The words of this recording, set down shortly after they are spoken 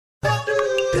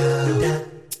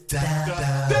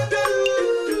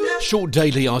Short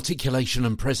daily articulation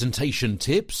and presentation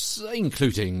tips,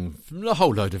 including a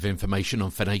whole load of information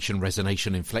on phonation,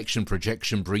 resonation, inflection,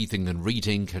 projection, breathing and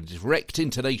reading, correct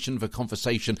intonation for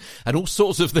conversation, and all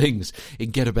sorts of things in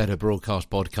Get a Better Broadcast,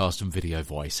 Podcast and Video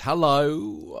Voice.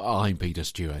 Hello, I'm Peter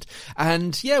Stewart.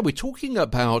 And yeah, we're talking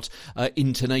about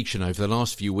intonation over the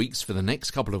last few weeks, for the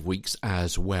next couple of weeks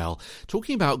as well.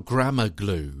 Talking about grammar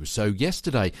glue. So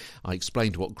yesterday I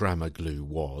explained what grammar glue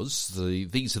was.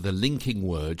 These are the linking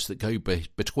words that go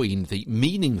between the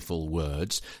meaningful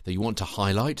words that you want to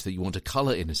highlight, that you want to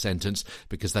colour in a sentence,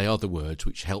 because they are the words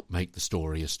which help make the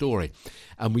story a story.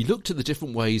 And we looked at the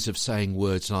different ways of saying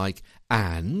words like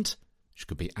and, which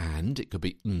could be and, it could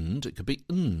be and, it could be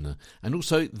and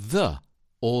also the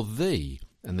or the,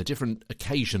 and the different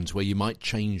occasions where you might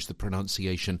change the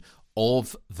pronunciation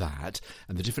of that,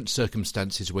 and the different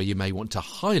circumstances where you may want to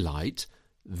highlight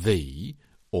the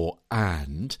or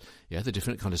and, the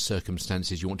different kind of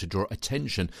circumstances you want to draw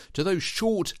attention to those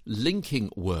short linking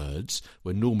words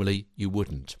where normally you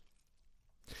wouldn't.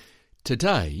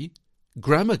 Today,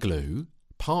 Grammar Glue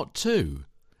Part 2,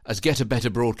 as Get a Better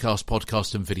Broadcast,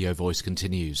 Podcast and Video Voice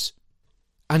continues.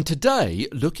 And today,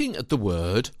 looking at the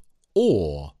word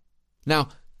or. Now,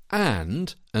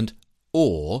 and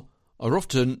or are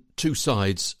often two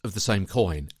sides of the same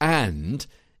coin. And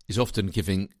is often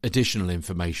giving additional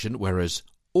information, whereas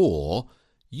or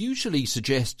usually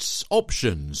suggests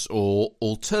options or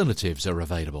alternatives are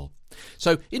available.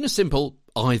 So in a simple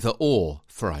either or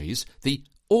phrase, the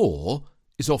or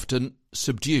is often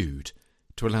subdued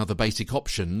to allow the basic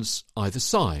options either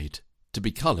side to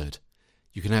be coloured.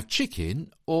 You can have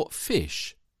chicken or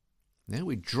fish. Now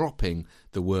we're dropping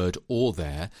the word or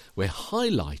there. We're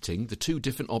highlighting the two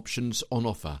different options on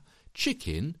offer,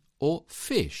 chicken or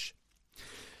fish.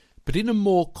 But in a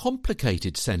more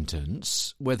complicated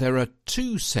sentence, where there are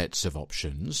two sets of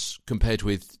options compared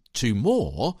with two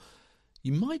more,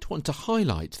 you might want to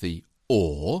highlight the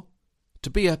or to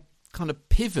be a kind of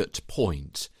pivot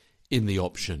point in the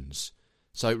options.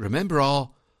 So remember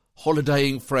our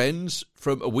holidaying friends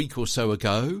from a week or so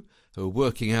ago who are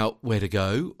working out where to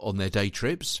go on their day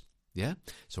trips? Yeah?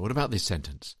 So what about this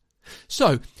sentence?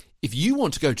 So, if you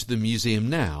want to go to the museum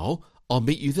now, I'll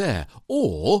meet you there.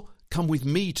 Or come with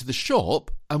me to the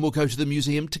shop and we'll go to the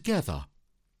museum together.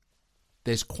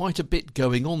 There's quite a bit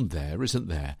going on there, isn't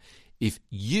there? If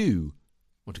you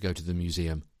want to go to the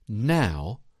museum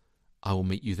now, I will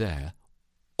meet you there.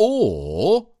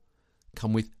 Or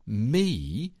come with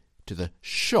me to the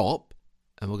shop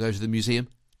and we'll go to the museum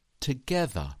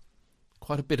together.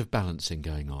 Quite a bit of balancing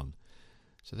going on.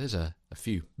 So there's a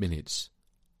few minutes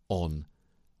on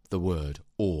the word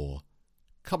or.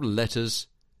 A couple of letters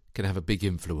can have a big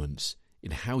influence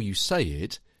in how you say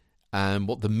it and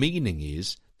what the meaning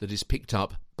is that is picked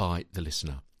up by the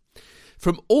listener.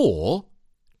 From or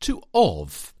to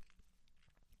of.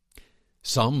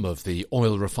 Some of the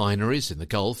oil refineries in the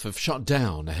Gulf have shut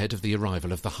down ahead of the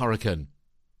arrival of the hurricane.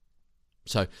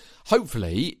 So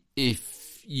hopefully,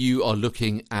 if you are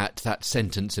looking at that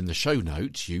sentence in the show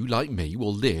notes, you, like me,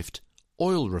 will lift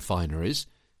oil refineries,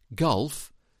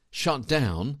 Gulf, shut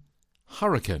down,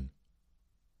 hurricane.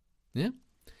 Yeah?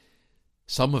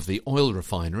 Some of the oil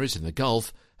refineries in the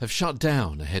Gulf have shut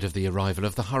down ahead of the arrival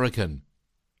of the hurricane.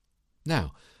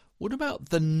 Now, what about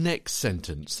the next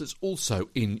sentence that's also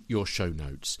in your show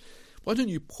notes? Why don't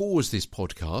you pause this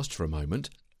podcast for a moment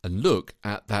and look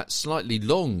at that slightly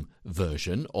long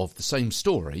version of the same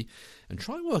story and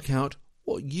try and work out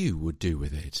what you would do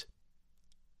with it.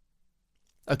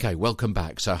 Okay, welcome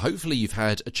back. So hopefully you've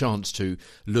had a chance to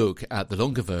look at the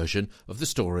longer version of the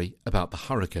story about the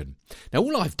hurricane. Now,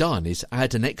 all I've done is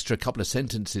add an extra couple of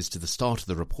sentences to the start of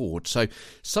the report, so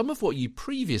some of what you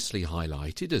previously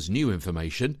highlighted as new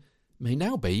information may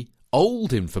now be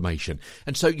old information,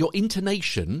 and so your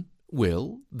intonation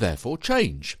will therefore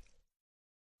change.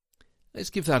 Let's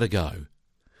give that a go.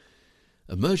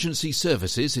 Emergency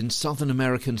services in southern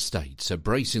American states are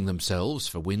bracing themselves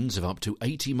for winds of up to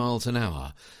 80 miles an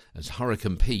hour as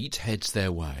Hurricane Pete heads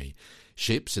their way.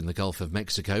 Ships in the Gulf of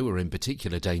Mexico are in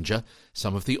particular danger.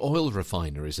 Some of the oil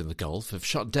refineries in the Gulf have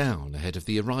shut down ahead of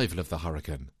the arrival of the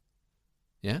hurricane.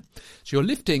 Yeah? So you're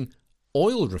lifting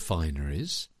oil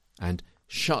refineries and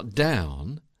shut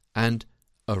down and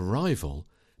arrival,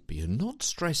 but you're not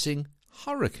stressing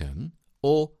hurricane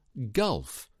or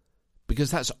Gulf,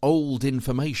 because that's old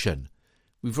information.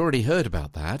 We've already heard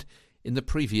about that in the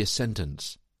previous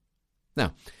sentence.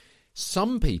 Now,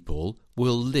 some people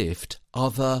will lift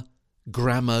other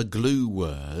grammar glue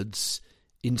words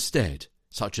instead,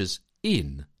 such as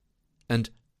in and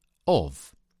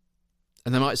of.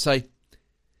 And they might say,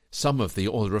 Some of the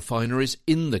oil refineries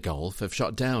in the Gulf have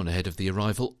shut down ahead of the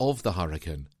arrival of the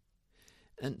hurricane.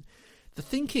 And the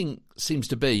thinking seems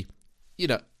to be,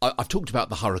 I've talked about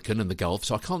the hurricane and the Gulf,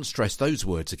 so I can't stress those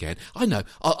words again. I know,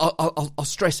 I'll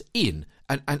stress in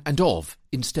and of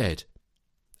instead.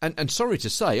 And sorry to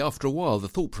say, after a while, the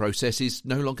thought process is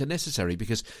no longer necessary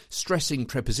because stressing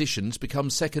prepositions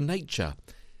becomes second nature.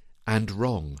 And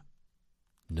wrong.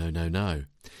 No.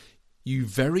 You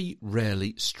very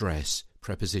rarely stress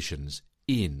prepositions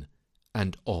in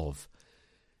and of.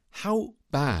 How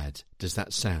bad does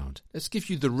that sound? Let's give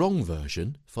you the wrong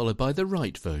version, followed by the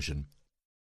right version.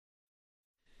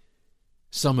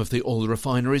 Some of the oil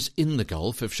refineries in the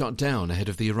Gulf have shut down ahead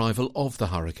of the arrival of the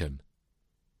hurricane.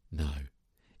 No,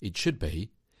 it should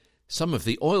be, some of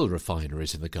the oil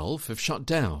refineries in the Gulf have shut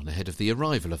down ahead of the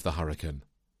arrival of the hurricane.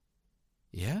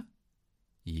 Yeah?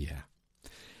 Yeah.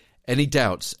 Any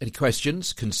doubts, any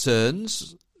questions,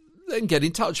 concerns? Then get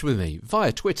in touch with me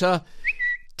via Twitter,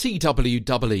 TWEETERSTEWART.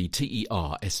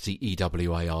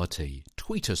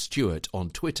 Tweeter Stewart on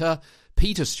Twitter,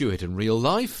 Peter Stewart in real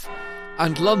life,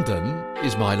 and London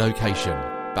is my location.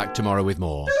 Back tomorrow with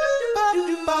more.